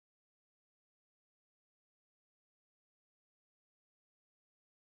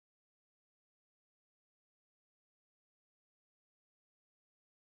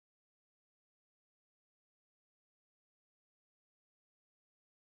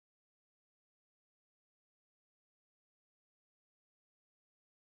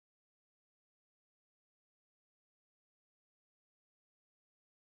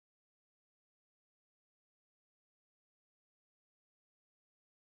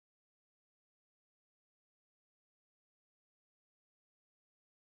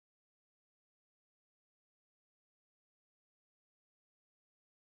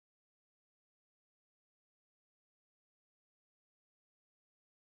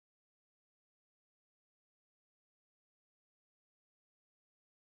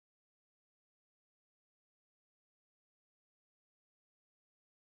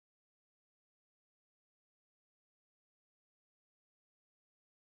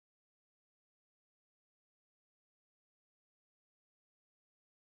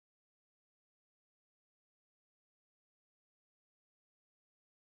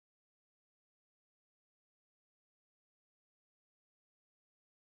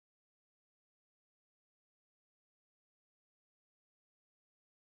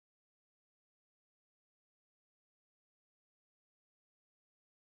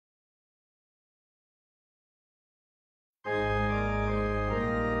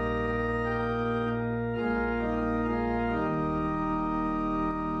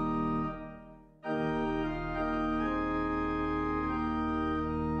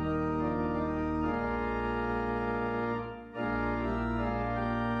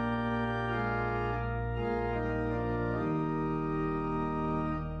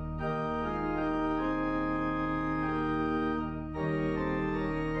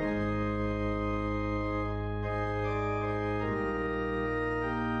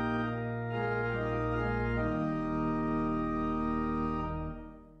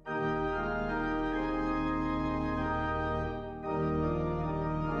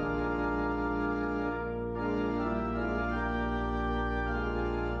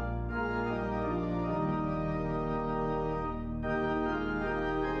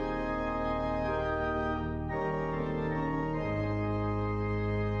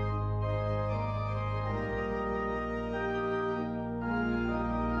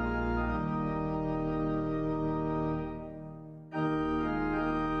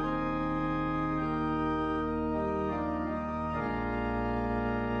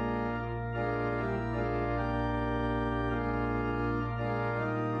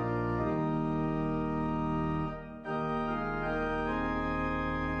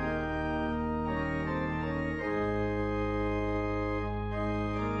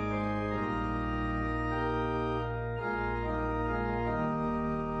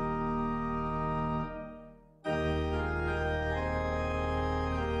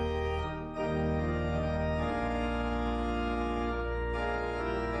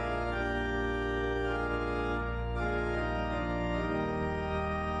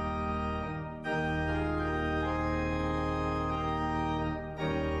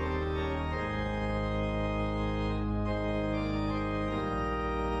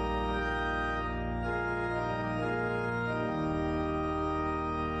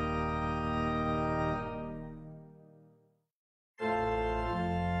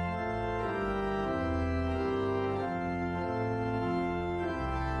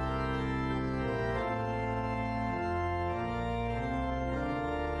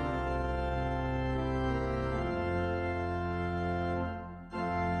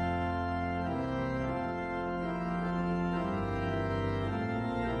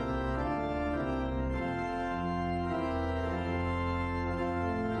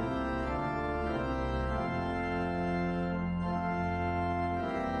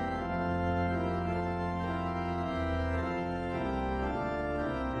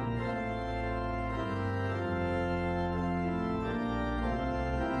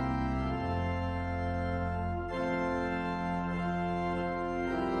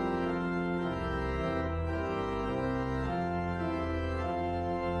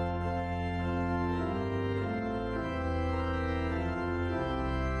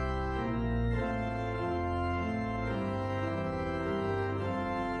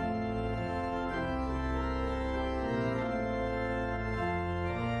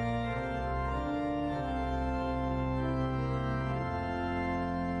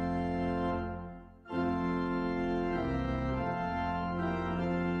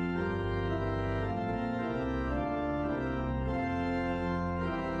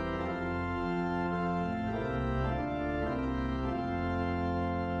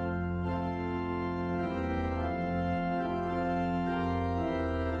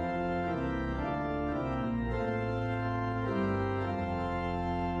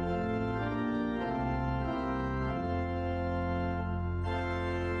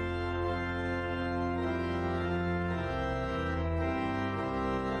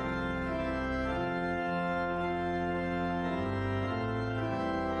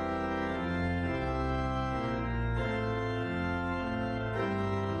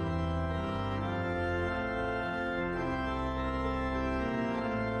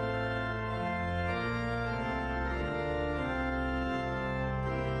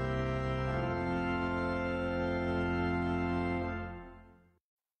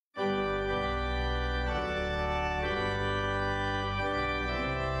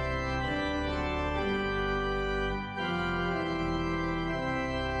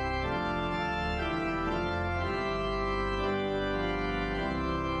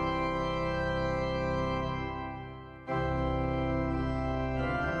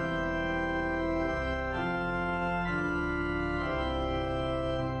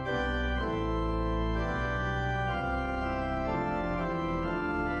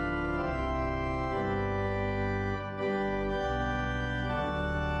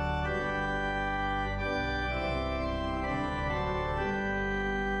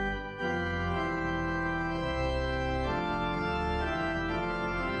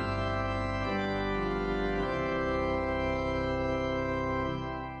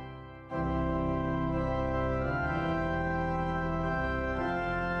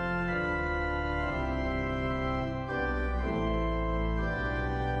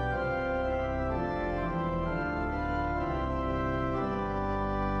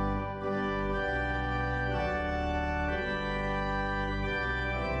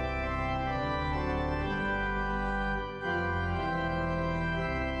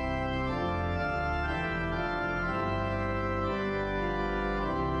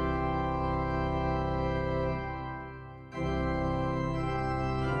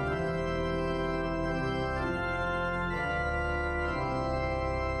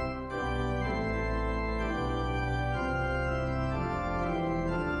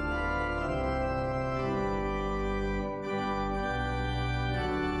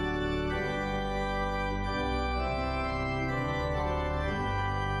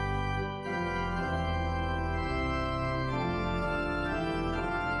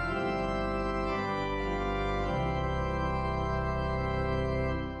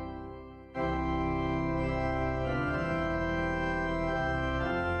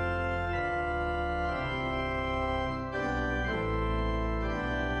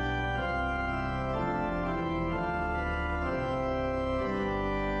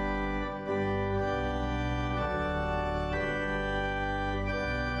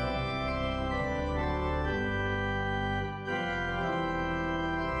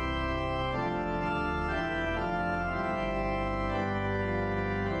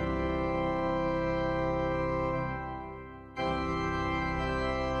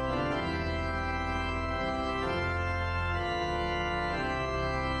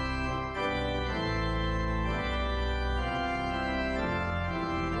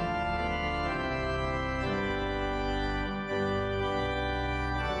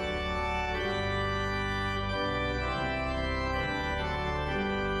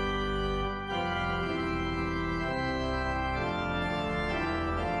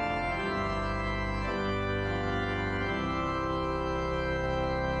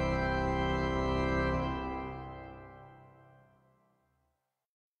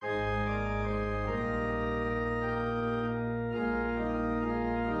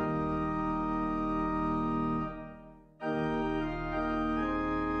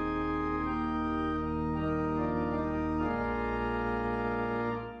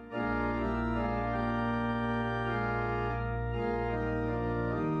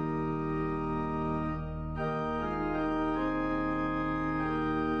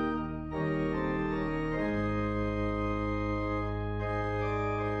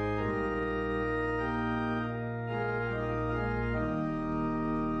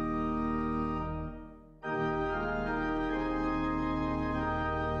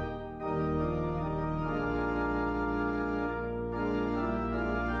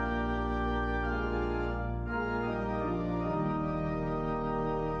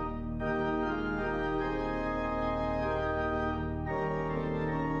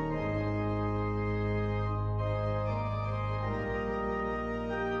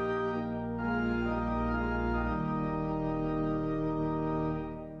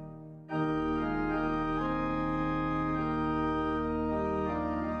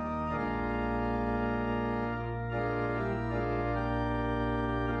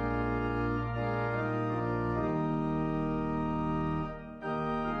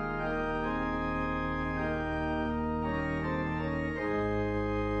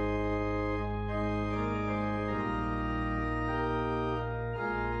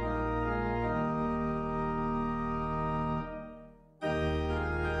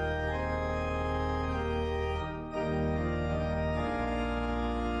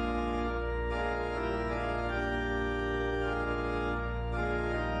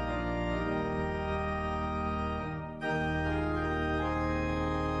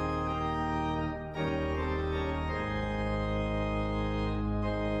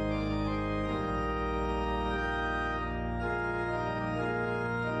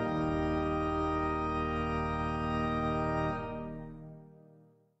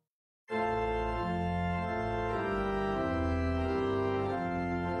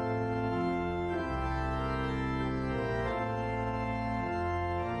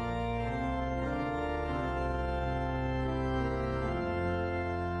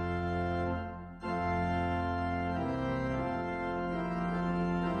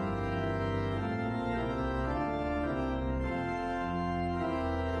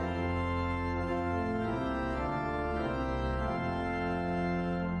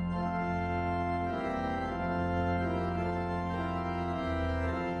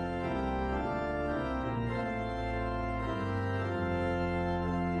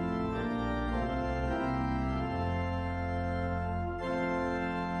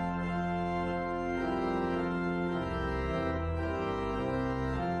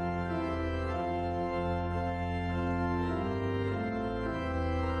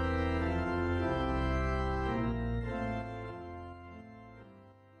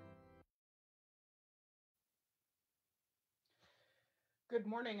Good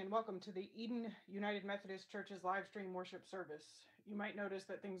morning and welcome to the Eden United Methodist Church's live stream worship service. You might notice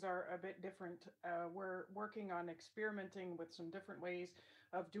that things are a bit different. We're working on experimenting with some different ways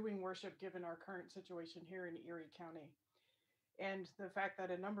of doing worship given our current situation here in Erie County. And the fact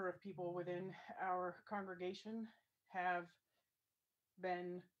that a number of people within our congregation have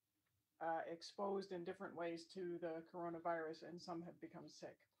been exposed in different ways to the coronavirus and some have become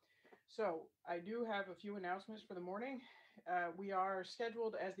sick. So I do have a few announcements for the morning. We are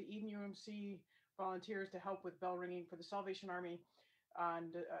scheduled as the Eden UMC volunteers to help with bell ringing for the Salvation Army on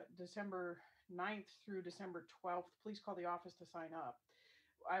December 9th through December 12th. Please call the office to sign up.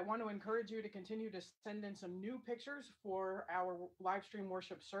 I want to encourage you to continue to send in some new pictures for our live stream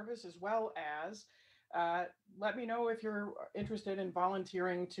worship service, as well as let me know if you're interested in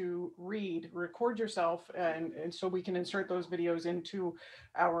volunteering to record yourself, and so we can insert those videos into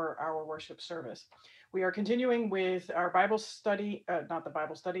our worship service. We are continuing with our Bible study, not the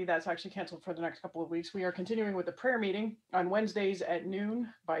Bible study, that's actually canceled for the next couple of weeks. We are continuing with the prayer meeting on Wednesdays at noon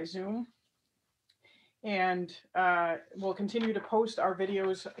by Zoom. And we'll continue to post our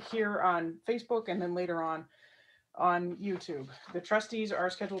videos here on Facebook and then later on YouTube. The trustees are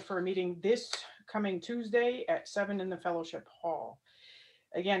scheduled for a meeting this coming Tuesday at 7 in the fellowship hall.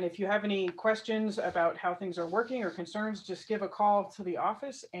 Again, if you have any questions about how things are working or concerns, just give a call to the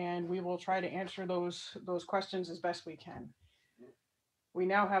office and we will try to answer those questions as best we can. We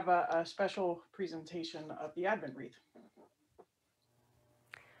now have a special presentation of the Advent wreath.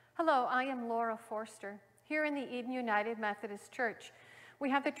 Hello, I am Laura Forster. Here in the Eden United Methodist Church, we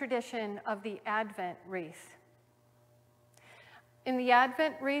have the tradition of the Advent wreath. In the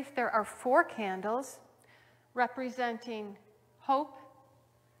Advent wreath, there are 4 candles representing hope,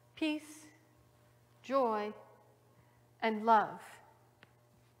 peace, joy, and love.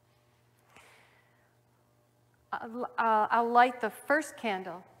 I'll light the first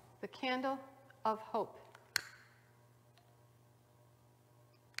candle, the candle of hope.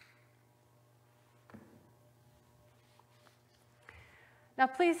 Now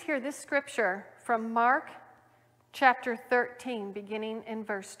please hear this scripture from Mark chapter 13, beginning in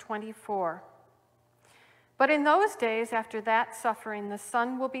verse 24. But in those days after that suffering, the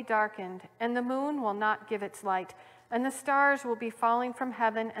sun will be darkened, and the moon will not give its light, and the stars will be falling from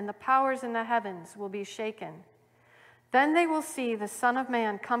heaven, and the powers in the heavens will be shaken. Then they will see the Son of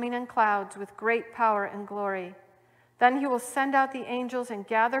Man coming in clouds with great power and glory. Then he will send out the angels and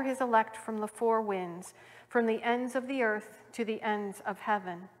gather his elect from the 4 winds, from the ends of the earth to the ends of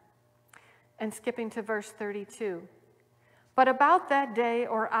heaven. And skipping to verse 32. But about that day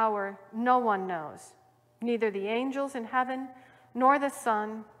or hour no one knows, neither the angels in heaven nor the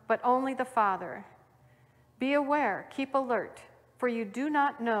Son, but only the Father. Be aware, keep alert, for you do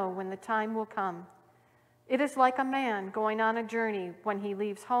not know when the time will come. It is like a man going on a journey when he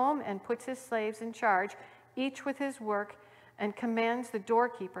leaves home and puts his slaves in charge, each with his work, and commands the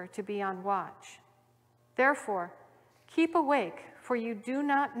doorkeeper to be on watch. Therefore, keep awake, for you do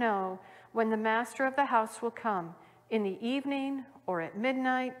not know when the master of the house will come, in the evening, or at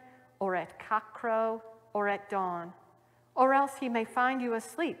midnight, or at cockcrow, or at dawn, or else he may find you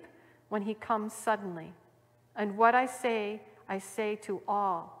asleep when he comes suddenly. And what I say to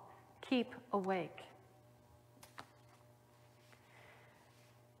all, keep awake.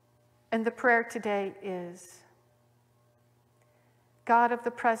 And the prayer today is, God of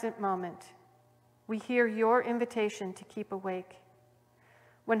the present moment, we hear your invitation to keep awake.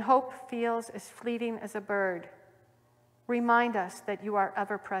 When hope feels as fleeting as a bird, remind us that you are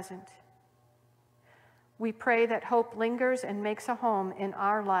ever present. We pray that hope lingers and makes a home in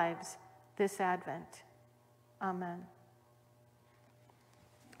our lives this Advent. Amen.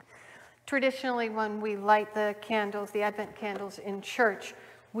 Traditionally, when we light the candles, the Advent candles in church,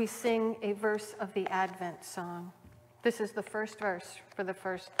 we sing a verse of the Advent song. This is the first verse for the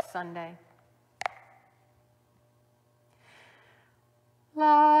first Sunday.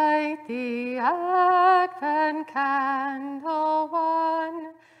 Light the Advent candle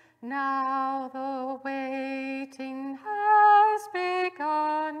one, now the waiting has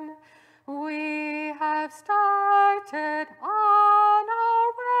begun. We have started on our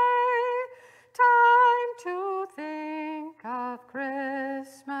way, time to think of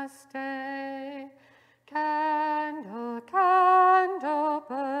Christmas Day. Candle, candle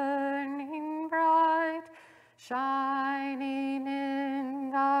burning bright, shining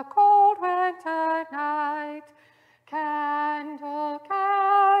in the cold winter night. Candle,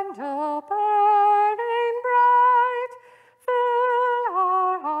 candle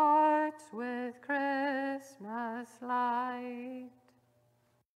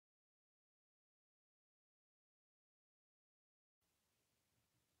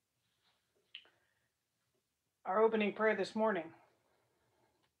Our opening prayer this morning.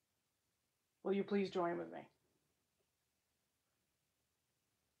 Will you please join with me?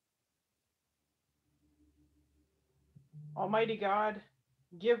 Almighty God,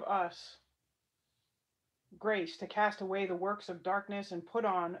 give us grace to cast away the works of darkness and put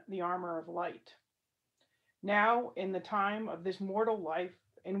on the armor of light. Now, in the time of this mortal life,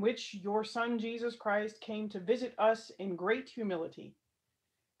 in which your Son Jesus Christ came to visit us in great humility,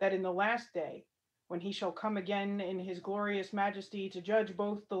 that in the last day, when he shall come again in his glorious majesty to judge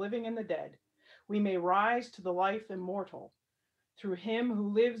both the living and the dead, we may rise to the life immortal, through him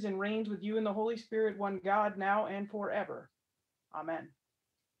who lives and reigns with you in the Holy Spirit, one God, now and forever. Amen.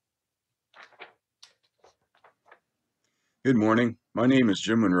 Good morning. My name is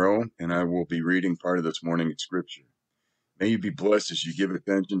Jim Monroe, and I will be reading part of this morning's scripture. May you be blessed as you give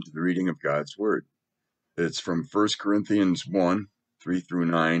attention to the reading of God's Word. It's from 1 Corinthians 1, 3 through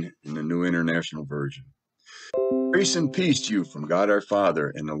 9 in the New International Version. Grace and peace to you from God our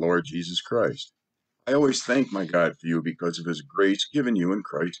Father and the Lord Jesus Christ. I always thank my God for you because of his grace given you in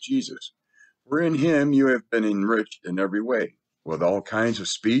Christ Jesus. For in him you have been enriched in every way, with all kinds of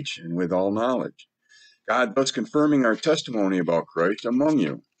speech and with all knowledge. God thus confirming our testimony about Christ among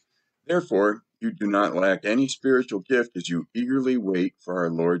you. Therefore, you do not lack any spiritual gift as you eagerly wait for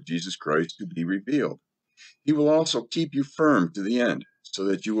our Lord Jesus Christ to be revealed. He will also keep you firm to the end, so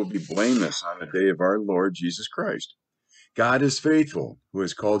that you will be blameless on the day of our Lord Jesus Christ. God is faithful, who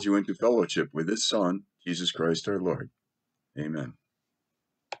has called you into fellowship with his Son, Jesus Christ our Lord. Amen.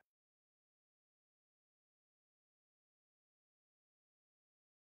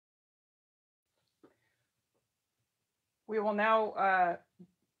 We will now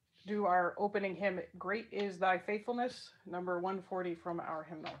do our opening hymn, Great is Thy Faithfulness, number 140 from our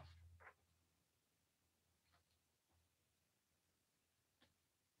hymnal.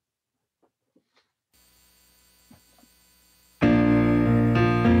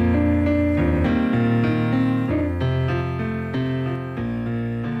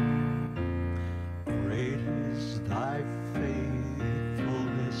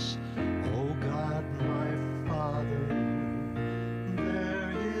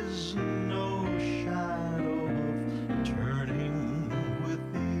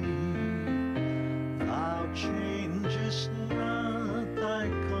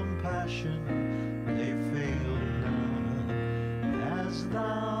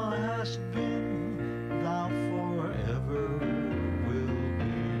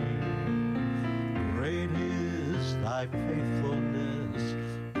 Thy faithfulness,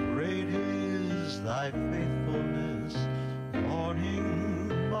 great is thy faithfulness, morning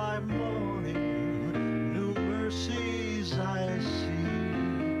by morning, new mercies I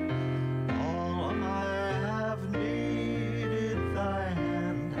see. All I have needed, thy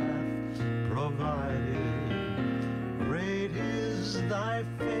hand hath provided. Great is thy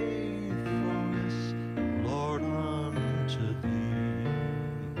faithfulness, Lord, unto thee.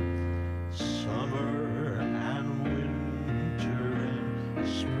 Summer and winter and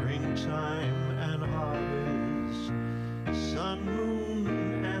springtime and harvest, sun,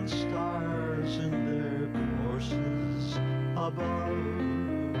 moon, and stars in their courses above,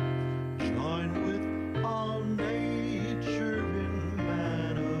 join with all nature in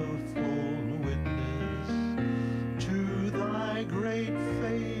manifold witness to thy great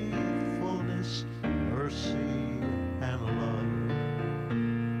faithfulness, mercy, and love.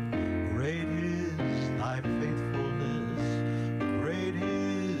 Great is thy faithfulness, great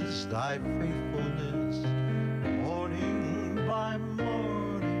is thy faithfulness, morning by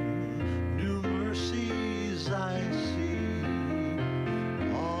morning, new mercies I see.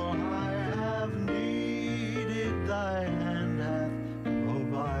 All I have needed, thy hand hath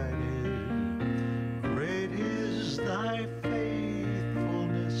provided. Great is thy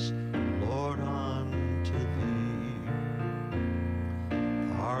faithfulness, Lord, unto thee.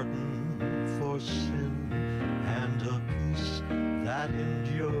 Pardon for sin and a peace that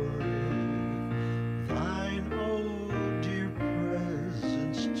endureth, thine, oh dear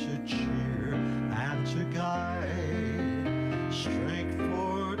presence to cheer and to guide, strength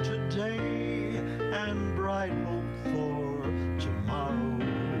for today and bright hope for tomorrow,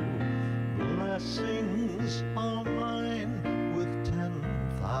 blessings all mine with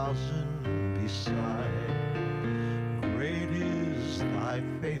 10,000 beside. Great is thy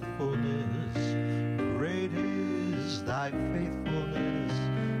faithfulness, great is thy faithfulness,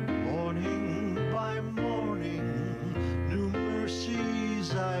 morning by morning, new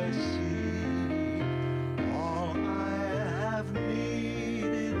mercies I see. All I have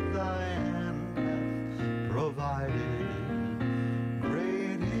needed, thy hand hath provided.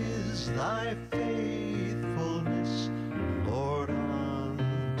 Great is thy faithfulness,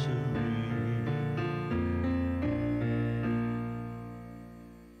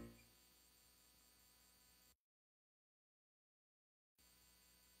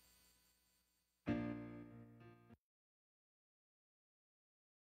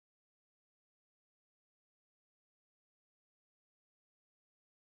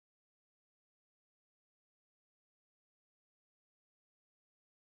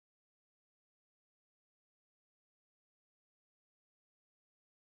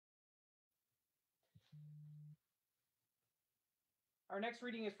 Our next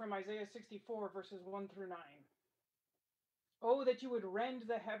reading is from Isaiah 64, verses 1 through 9. Oh, that you would rend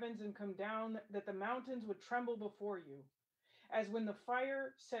the heavens and come down, that the mountains would tremble before you. As when the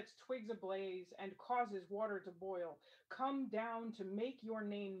fire sets twigs ablaze and causes water to boil, come down to make your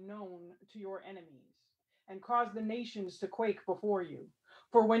name known to your enemies and cause the nations to quake before you.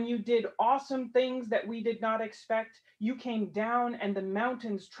 For when you did awesome things that we did not expect, you came down and the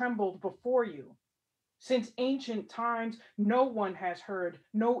mountains trembled before you. Since ancient times, no one has heard,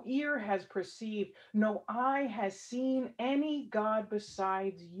 no ear has perceived, no eye has seen any God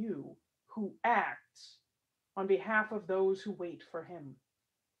besides you who acts on behalf of those who wait for him.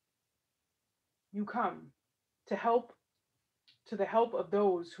 You come to the help of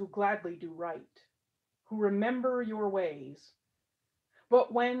those who gladly do right, who remember your ways.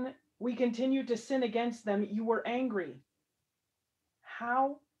 But when we continue to sin against them, you were angry.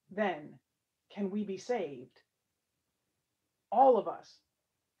 How then can we be saved? All of us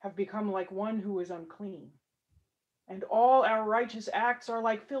have become like one who is unclean, and all our righteous acts are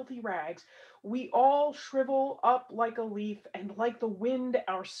like filthy rags. We all shrivel up like a leaf, and like the wind,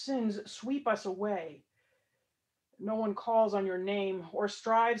 our sins sweep us away. No one calls on your name or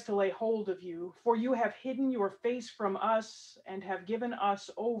strives to lay hold of you, for you have hidden your face from us and have given us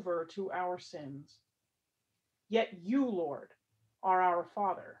over to our sins. Yet you, Lord, are our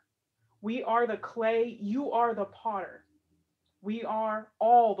Father. We are the clay, you are the potter. We are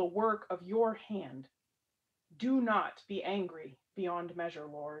all the work of your hand. Do not be angry beyond measure,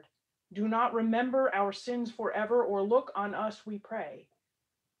 Lord. Do not remember our sins forever, or look on us, we pray,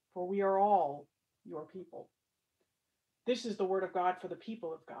 for we are all your people. This is the word of God for the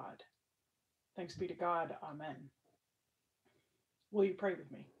people of God. Thanks be to God. Amen. Will you pray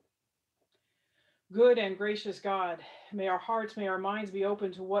with me? Good and gracious God, may our hearts, may our minds be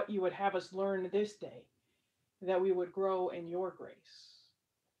open to what you would have us learn this day, that we would grow in your grace.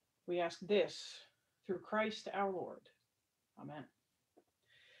 We ask this through Christ our Lord. Amen.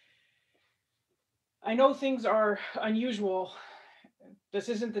 I know things are unusual. This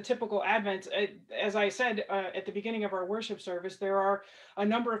isn't the typical Advent. As I said at the beginning of our worship service, there are a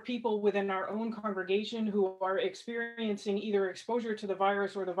number of people within our own congregation who are experiencing either exposure to the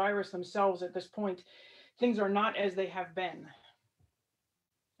virus or the virus themselves at this point. Things are not as they have been.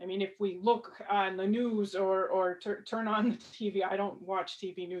 I mean, if we look on the news or turn on the TV, I don't watch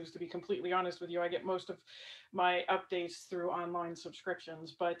TV news, to be completely honest with you. I get most of my updates through online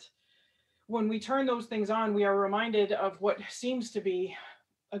subscriptions. But when we turn those things on, we are reminded of what seems to be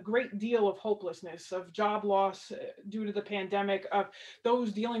a great deal of hopelessness, of job loss due to the pandemic, of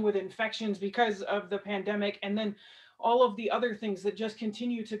those dealing with infections because of the pandemic, and then all of the other things that just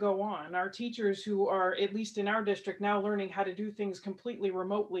continue to go on. Our teachers who are, at least in our district, now learning how to do things completely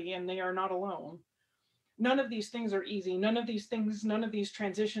remotely, and they are not alone. None of these things are easy. None of these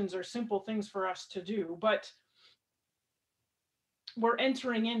transitions are simple things for us to do, but we're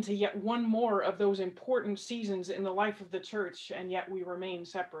entering into yet one more of those important seasons in the life of the church, and yet we remain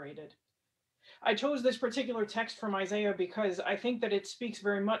separated. I chose this particular text from Isaiah because I think that it speaks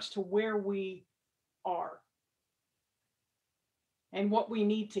very much to where we are and what we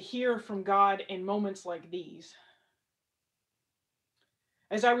need to hear from God in moments like these.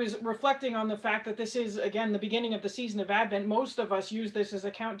 As I was reflecting on the fact that this is, again, the beginning of the season of Advent, most of us use this as a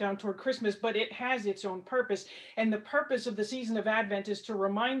countdown toward Christmas, but it has its own purpose. And the purpose of the season of Advent is to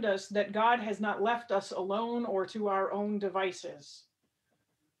remind us that God has not left us alone or to our own devices.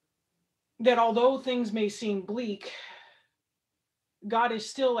 That although things may seem bleak, God is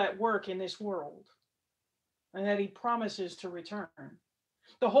still at work in this world, and that he promises to return.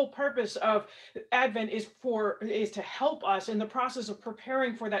 The whole purpose of Advent is to help us in the process of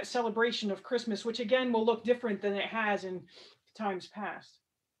preparing for that celebration of Christmas, which again will look different than it has in times past.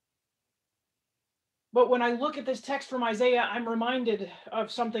 But when I look at this text from Isaiah, I'm reminded of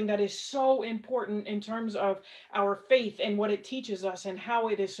something that is so important in terms of our faith and what it teaches us and how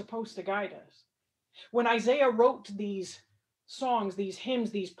it is supposed to guide us. When Isaiah wrote these songs, these hymns,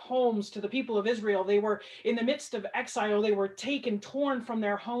 these poems to the people of Israel, they were in the midst of exile. They were torn from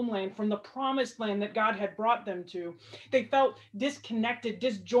their homeland, from the promised land that God had brought them to. They felt disconnected,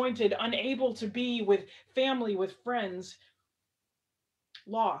 disjointed, unable to be with family, with friends,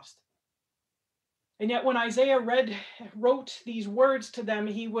 lost. And yet when Isaiah wrote these words to them,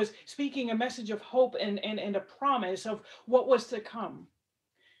 he was speaking a message of hope and a promise of what was to come.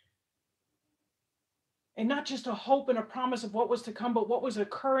 And not just a hope and a promise of what was to come, but what was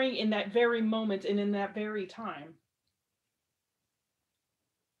occurring in that very moment and in that very time.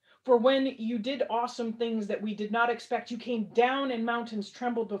 For when you did awesome things that we did not expect, you came down and mountains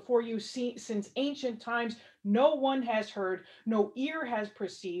trembled before you. Since ancient times, no one has heard, no ear has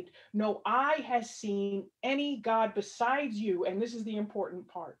perceived, no eye has seen any God besides you. And this is the important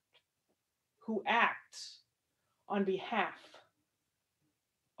part, who acts on behalf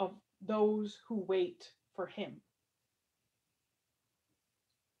of those who wait for him.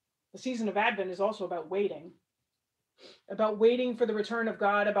 The season of Advent is also about waiting for the return of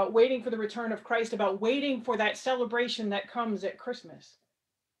God, about waiting for the return of Christ, about waiting for that celebration that comes at Christmas.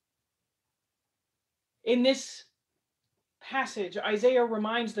 In this passage, Isaiah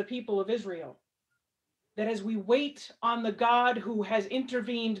reminds the people of Israel that as we wait on the God who has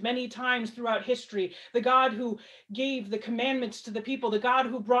intervened many times throughout history, the God who gave the commandments to the people, the God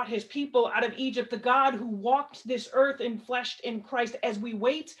who brought his people out of Egypt, the God who walked this earth in flesh in Christ, as we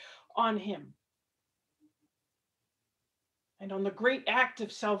wait on him and on the great act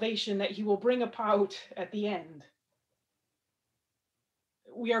of salvation that he will bring about at the end,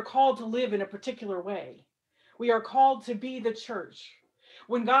 we are called to live in a particular way. We are called to be the church.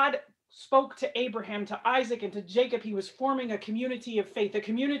 When God spoke to Abraham, to Isaac, and to Jacob, he was forming a community of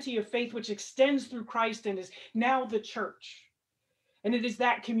faith which extends through Christ and is now the church. And it is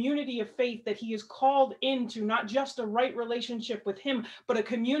that community of faith that he is called into, not just a right relationship with him, but a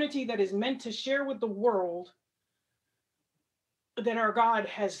community that is meant to share with the world that our God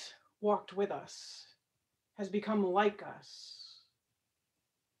has walked with us, has become like us,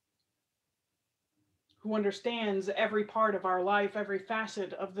 who understands every part of our life, every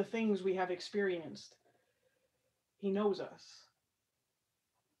facet of the things we have experienced. He knows us.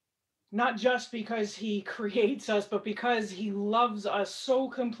 Not just because he creates us, but because he loves us so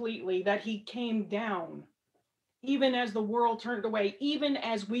completely that he came down. Even as the world turned away, even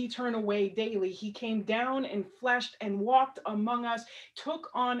as we turn away daily, he came down and fleshed and walked among us, took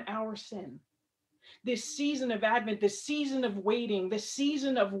on our sin. This season of Advent, this season of waiting, this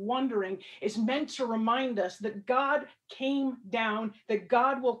season of wondering is meant to remind us that God came down, that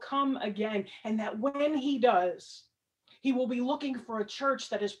God will come again, and that when he does, he will be looking for a church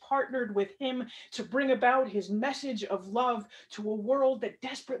that is partnered with him to bring about his message of love to a world that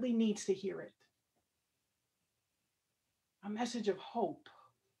desperately needs to hear it. A message of hope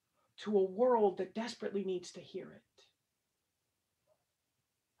to a world that desperately needs to hear it.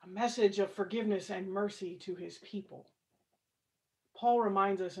 A message of forgiveness and mercy to his people. Paul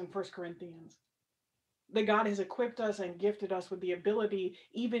reminds us in 1 Corinthians that God has equipped us and gifted us with the ability,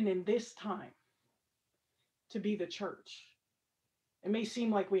 even in this time, to be the church. It may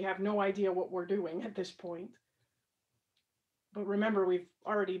seem like we have no idea what we're doing at this point, but remember, we've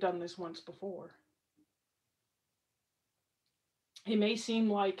already done this once before. It may seem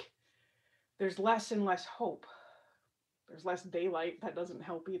like there's less and less hope. There's less daylight. That doesn't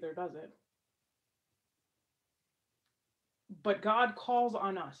help either, does it? But God calls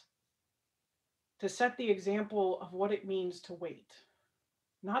on us to set the example of what it means to wait.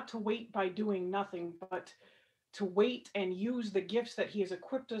 Not to wait by doing nothing, but to wait and use the gifts that he has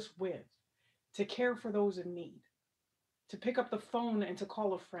equipped us with to care for those in need, to pick up the phone and to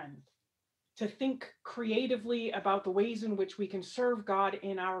call a friend, to think creatively about the ways in which we can serve God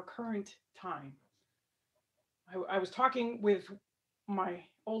in our current time. I was talking with my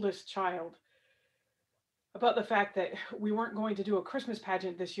oldest child about the fact that we weren't going to do a Christmas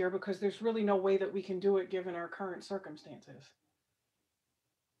pageant this year because there's really no way that we can do it given our current circumstances.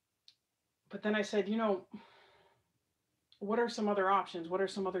 But then I said, what are some other options? What are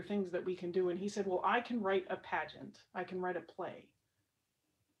some other things that we can do? And he said, well, I can write a pageant. I can write a play.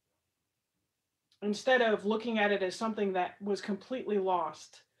 Instead of looking at it as something that was completely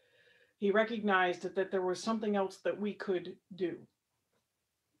lost, he recognized that there was something else that we could do.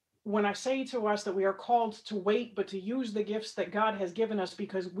 When I say to us that we are called to wait, but to use the gifts that God has given us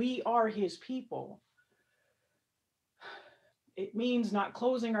because we are his people, it means not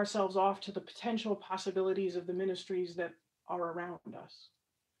closing ourselves off to the potential possibilities of the ministries that are around us.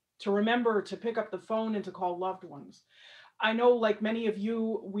 To remember to pick up the phone and to call loved ones. I know, like many of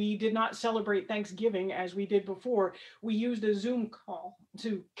you, we did not celebrate Thanksgiving as we did before. We used a Zoom call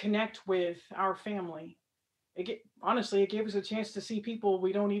to connect with our family. Honestly, it gave us a chance to see people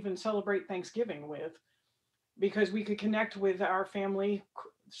we don't even celebrate Thanksgiving with, because we could connect with our family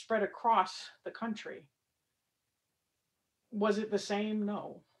spread across the country. Was it the same?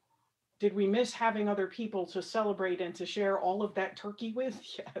 No. Did we miss having other people to celebrate and to share all of that turkey with?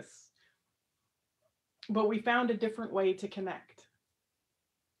 Yes. But we found a different way to connect.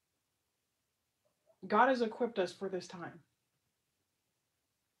 God has equipped us for this time.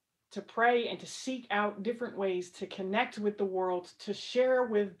 to pray and to seek out different ways to connect with the world, to share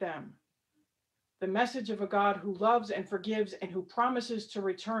with them the message of a God who loves and forgives and who promises to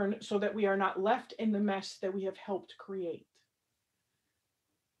return so that we are not left in the mess that we have helped create.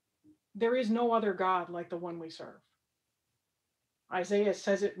 There is no other God like the one we serve. Isaiah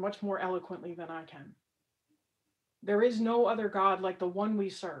says it much more eloquently than I can. There is no other God like the one we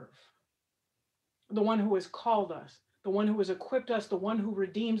serve, the one who has called us, the one who has equipped us, the one who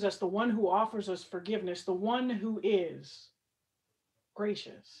redeems us, the one who offers us forgiveness, the one who is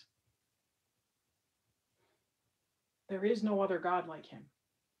gracious. There is no other God like him.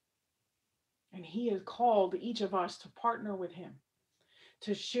 And he has called each of us to partner with him,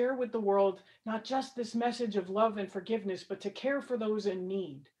 to share with the world not just this message of love and forgiveness, but to care for those in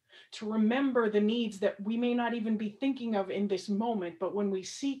need, to remember the needs that we may not even be thinking of in this moment, but when we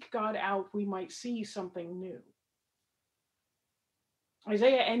seek God out, we might see something new.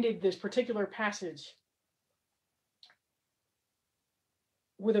 Isaiah ended this particular passage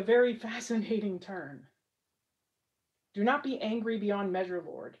with a very fascinating turn. Do not be angry beyond measure,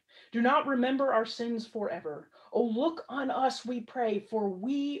 Lord. Do not remember our sins forever. Oh, look on us, we pray, for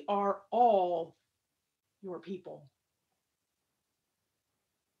we are all your people.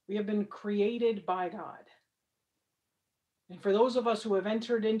 We have been created by God. And for those of us who have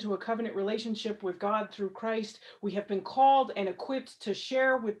entered into a covenant relationship with God through Christ, we have been called and equipped to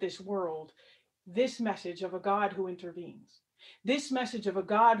share with this world this message of a God who intervenes. This message of a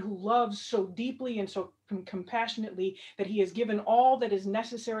God who loves so deeply and so compassionately that he has given all that is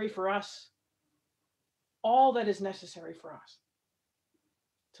necessary for us,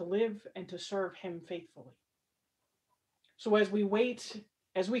 to live and to serve him faithfully. So as we wait,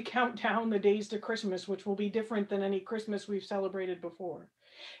 as we count down the days to Christmas, which will be different than any Christmas we've celebrated before,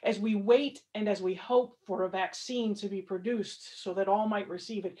 as we wait and as we hope for a vaccine to be produced so that all might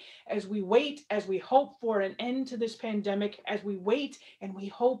receive it, as we wait, as we hope for an end to this pandemic, as we wait and we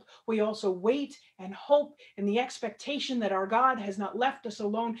hope, we also wait and hope in the expectation that our God has not left us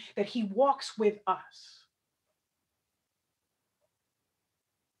alone, that he walks with us,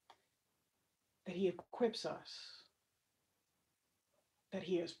 that he equips us, that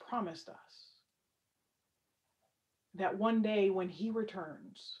he has promised us, that one day when he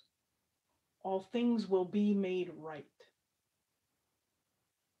returns, all things will be made right.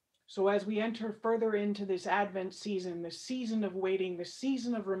 So as we enter further into this Advent season, this season of waiting, this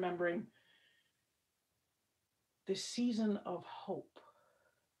season of remembering, this season of hope,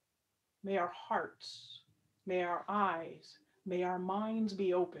 may our hearts, may our eyes, may our minds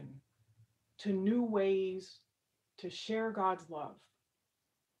be open to new ways to share God's love,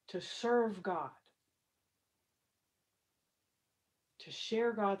 to serve God, to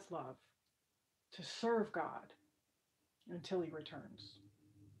share God's love, to serve God until he returns.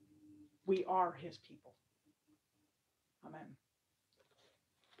 We are his people. Amen.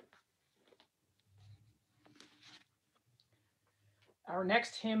 Our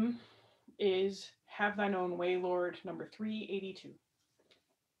next hymn is Have Thine Own Way, Lord, number 382.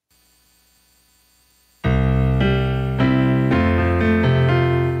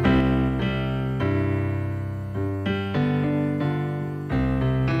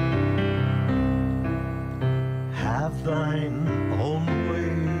 Have thine own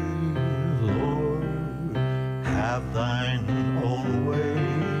way, Lord, have thine own way.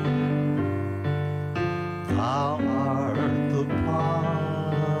 Thou art the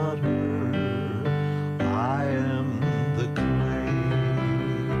potter, I am the clay.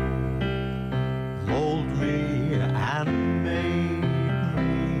 Mold me and make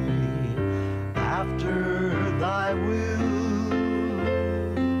me after thy will,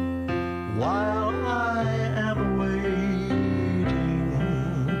 while I am waiting,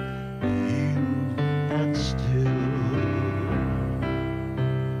 yield and still.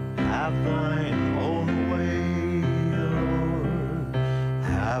 Have thine own way, Lord,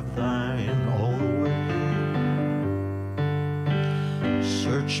 have thine own way.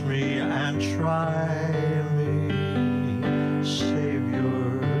 Search me and try me,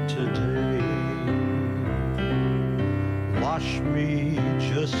 Savior, today. Wash me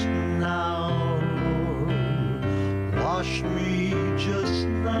just now, wash me just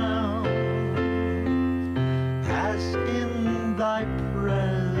now, as in thy presence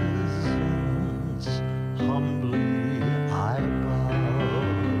humbly I bow.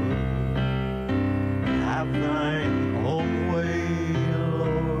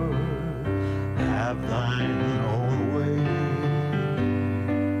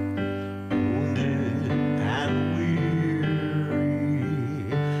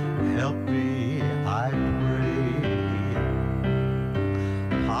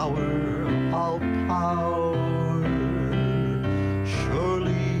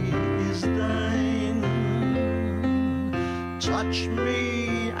 touch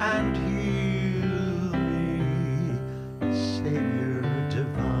me and heal me, Savior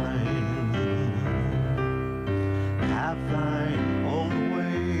divine. Have thine own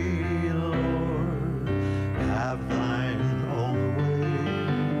way, Lord, have thine own way.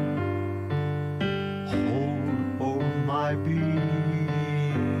 Hold o'er my being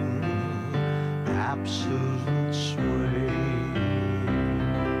absolute sway.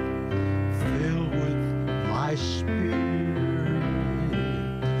 Fill with my spirit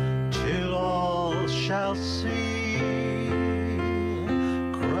till all shall see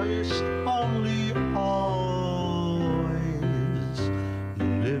Christ only, always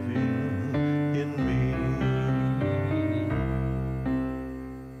living in me.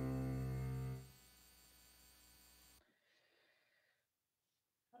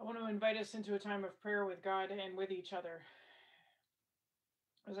 I want to invite us into a time of prayer with God and with each other.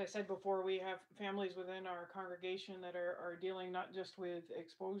 As I said before, we have families within our congregation that are dealing not just with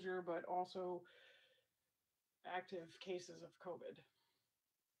exposure, but also active cases of COVID.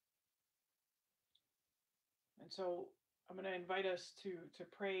 And so I'm going to invite us to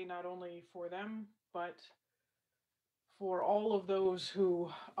pray not only for them, but for all of those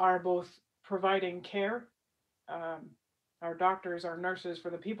who are both providing care, our doctors, our nurses, for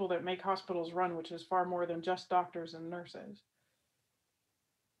the people that make hospitals run, which is far more than just doctors and nurses.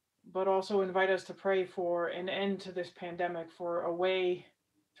 But also invite us to pray for an end to this pandemic, for a way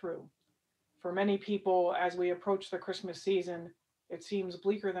through. For many people, as we approach the Christmas season, it seems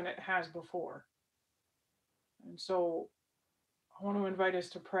bleaker than it has before. And so I want to invite us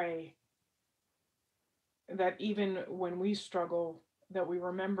to pray that even when we struggle, that we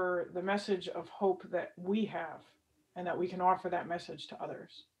remember the message of hope that we have and that we can offer that message to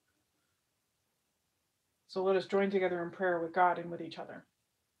others. So let us join together in prayer with God and with each other.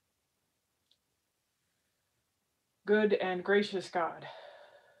 Good and gracious God,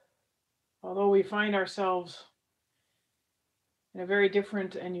 although we find ourselves in a very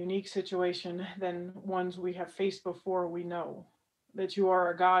different and unique situation than ones we have faced before, we know that you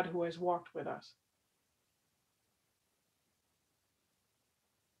are a God who has walked with us.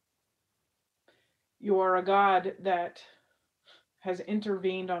 You are a God that has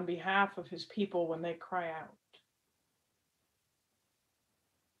intervened on behalf of his people when they cry out.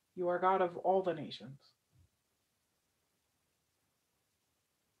 You are God of all the nations.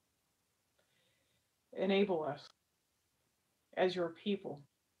 Enable us as your people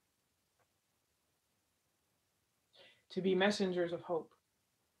to be messengers of hope.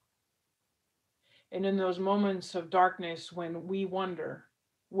 And in those moments of darkness when we wonder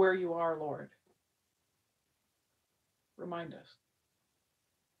where you are, Lord, remind us.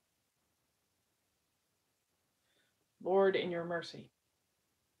 Lord, in your mercy,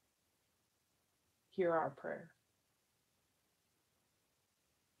 hear our prayer.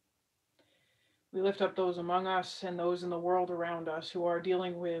 We lift up those among us and those in the world around us who are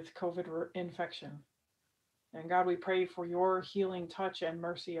dealing with COVID infection. And God, we pray for your healing touch and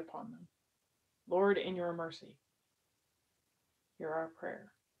mercy upon them. Lord, in your mercy, hear our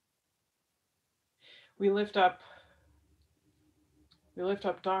prayer. We lift up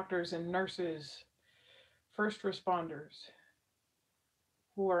doctors and nurses, first responders,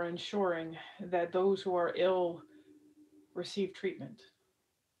 who are ensuring that those who are ill receive treatment,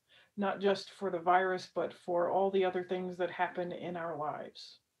 not just for the virus, but for all the other things that happen in our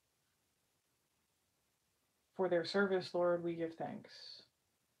lives. For their service, Lord, we give thanks.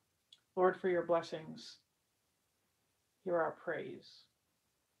 Lord, for your blessings, hear our praise.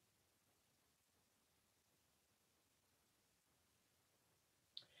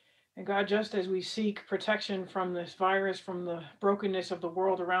 And God, just as we seek protection from this virus, from the brokenness of the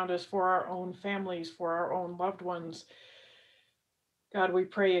world around us, for our own families, for our own loved ones, God, we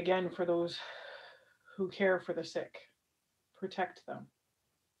pray again for those who care for the sick. Protect them.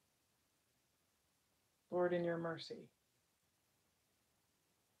 Lord, in your mercy,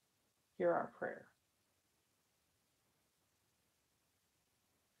 hear our prayer.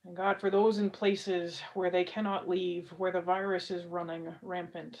 And God, for those in places where they cannot leave, where the virus is running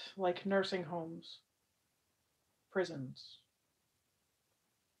rampant, like nursing homes, prisons,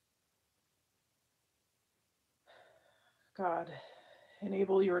 God,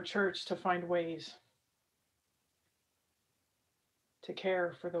 enable your church to find ways to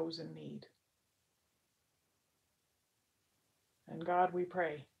care for those in need. And God, we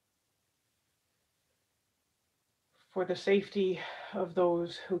pray for the safety of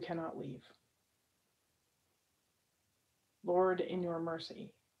those who cannot leave. Lord, in your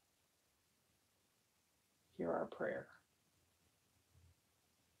mercy, hear our prayer.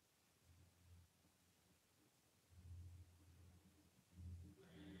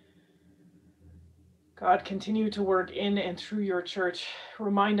 God, continue to work in and through your church.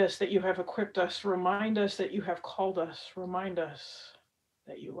 Remind us that you have equipped us. Remind us that you have called us. Remind us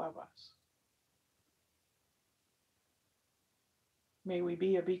that you love us. May we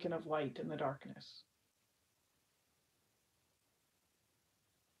be a beacon of light in the darkness.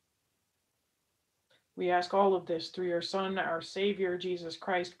 We ask all of this through your Son, our Savior, Jesus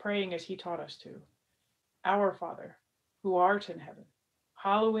Christ, praying as he taught us to. Our Father, who art in heaven,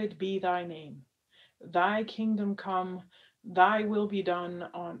 hallowed be thy name. Thy kingdom come, thy will be done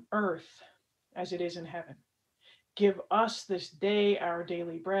on earth as it is in heaven. Give us this day our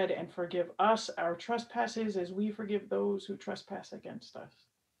daily bread, and forgive us our trespasses as we forgive those who trespass against us.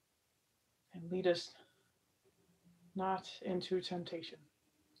 And lead us not into temptation,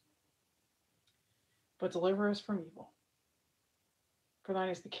 but deliver us from evil. For thine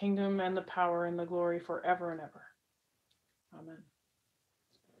is the kingdom and the power and the glory forever and ever. Amen.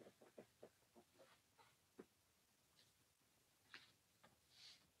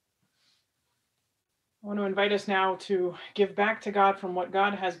 I want to invite us now to give back to God from what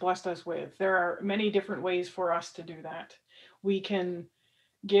God has blessed us with. There are many different ways for us to do that. We can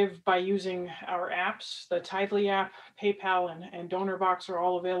give by using our apps. The Tithely app, PayPal, and DonorBox are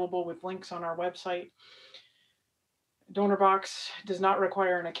all available with links on our website. DonorBox does not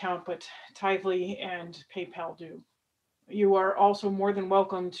require an account, but Tithely and PayPal do. You are also more than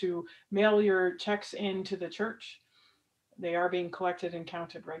welcome to mail your checks in to the church. They are being collected and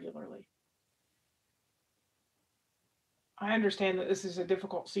counted regularly. I understand that this is a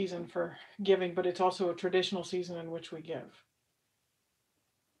difficult season for giving, but it's also a traditional season in which we give.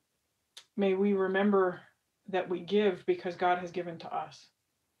 May we remember that we give because God has given to us.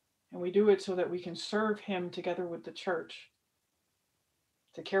 And we do it so that we can serve him together with the church,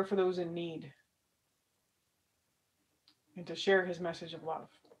 to care for those in need, and to share his message of love.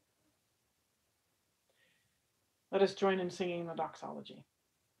 Let us join in singing the doxology.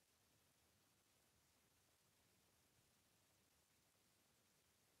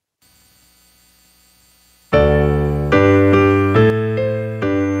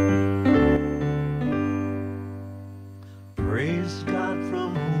 Praise God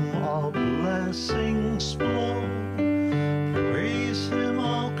from whom all blessings flow. Praise him,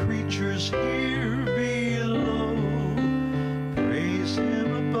 all creatures here below. Praise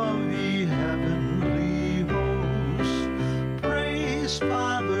him above, ye heavenly hosts. Praise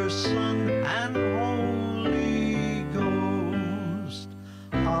Father, Son, and Holy Ghost.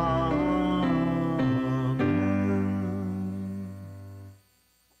 Amen.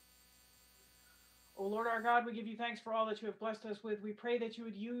 O Lord our God, we give you thanks for all that you have blessed us with. We pray that you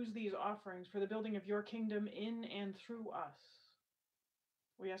would use these offerings for the building of your kingdom in and through us.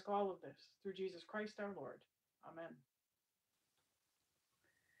 We ask all of this through Jesus Christ our Lord. Amen.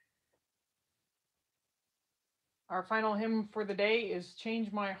 Our final hymn for the day is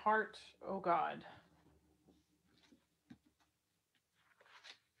Change My Heart, O God.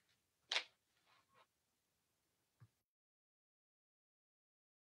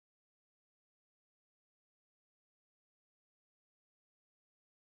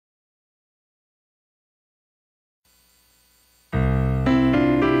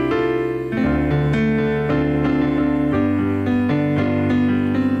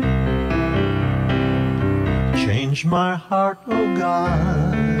 Change my heart, O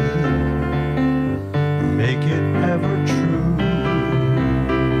God, make it ever true.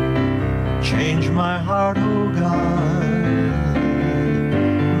 Change my heart, O God,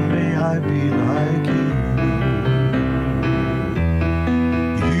 may I be like you.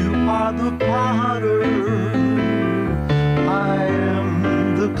 You are the potter, I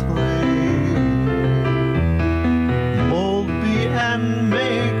am the clay. Mold me and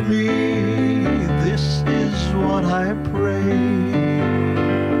make me, this is what I pray.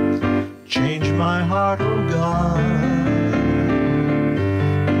 Change my heart, O God,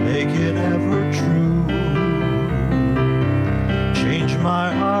 make it ever true. Change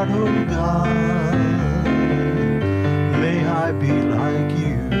my heart, O God, may I be like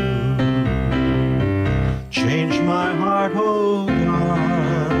you. Change my heart, O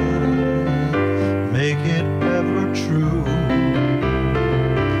God, make it ever true.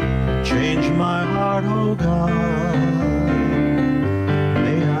 Change my heart, O God,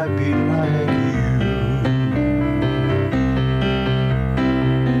 may I be like you.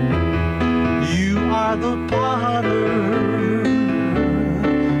 You are the potter,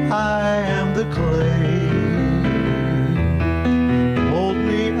 I am the clay. Mold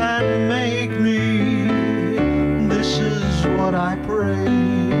me and make me, this is what I pray.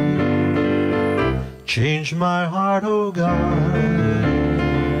 Change my heart, O God,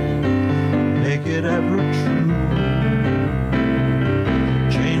 make it ever true.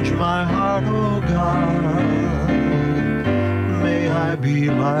 Change my heart, oh God, may I be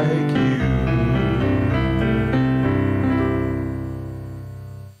like you.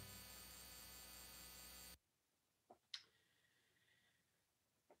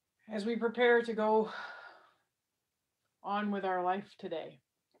 As we prepare to go on with our life today,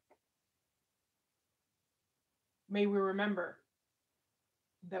 may we remember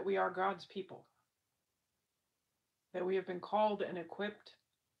that we are God's people, that we have been called and equipped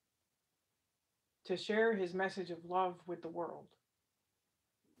to share his message of love with the world,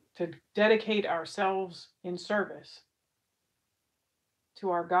 to dedicate ourselves in service to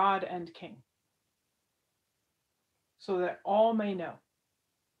our God and King, so that all may know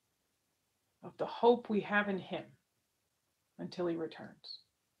of the hope we have in him until he returns.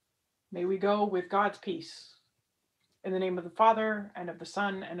 May we go with God's peace. In the name of the Father, and of the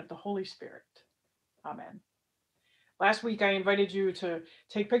Son, and of the Holy Spirit. Amen. Last week, I invited you to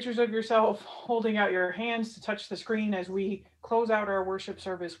take pictures of yourself holding out your hands to touch the screen as we close out our worship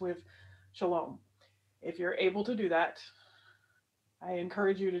service with Shalom. If you're able to do that, I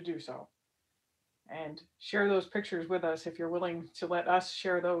encourage you to do so. And share those pictures with us if you're willing to let us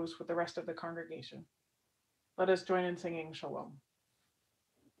share those with the rest of the congregation. Let us join in singing Shalom.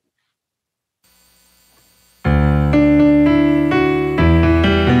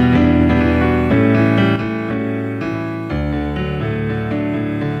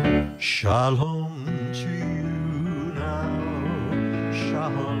 Shalom to you now,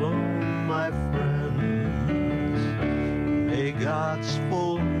 shalom, my friends. May God's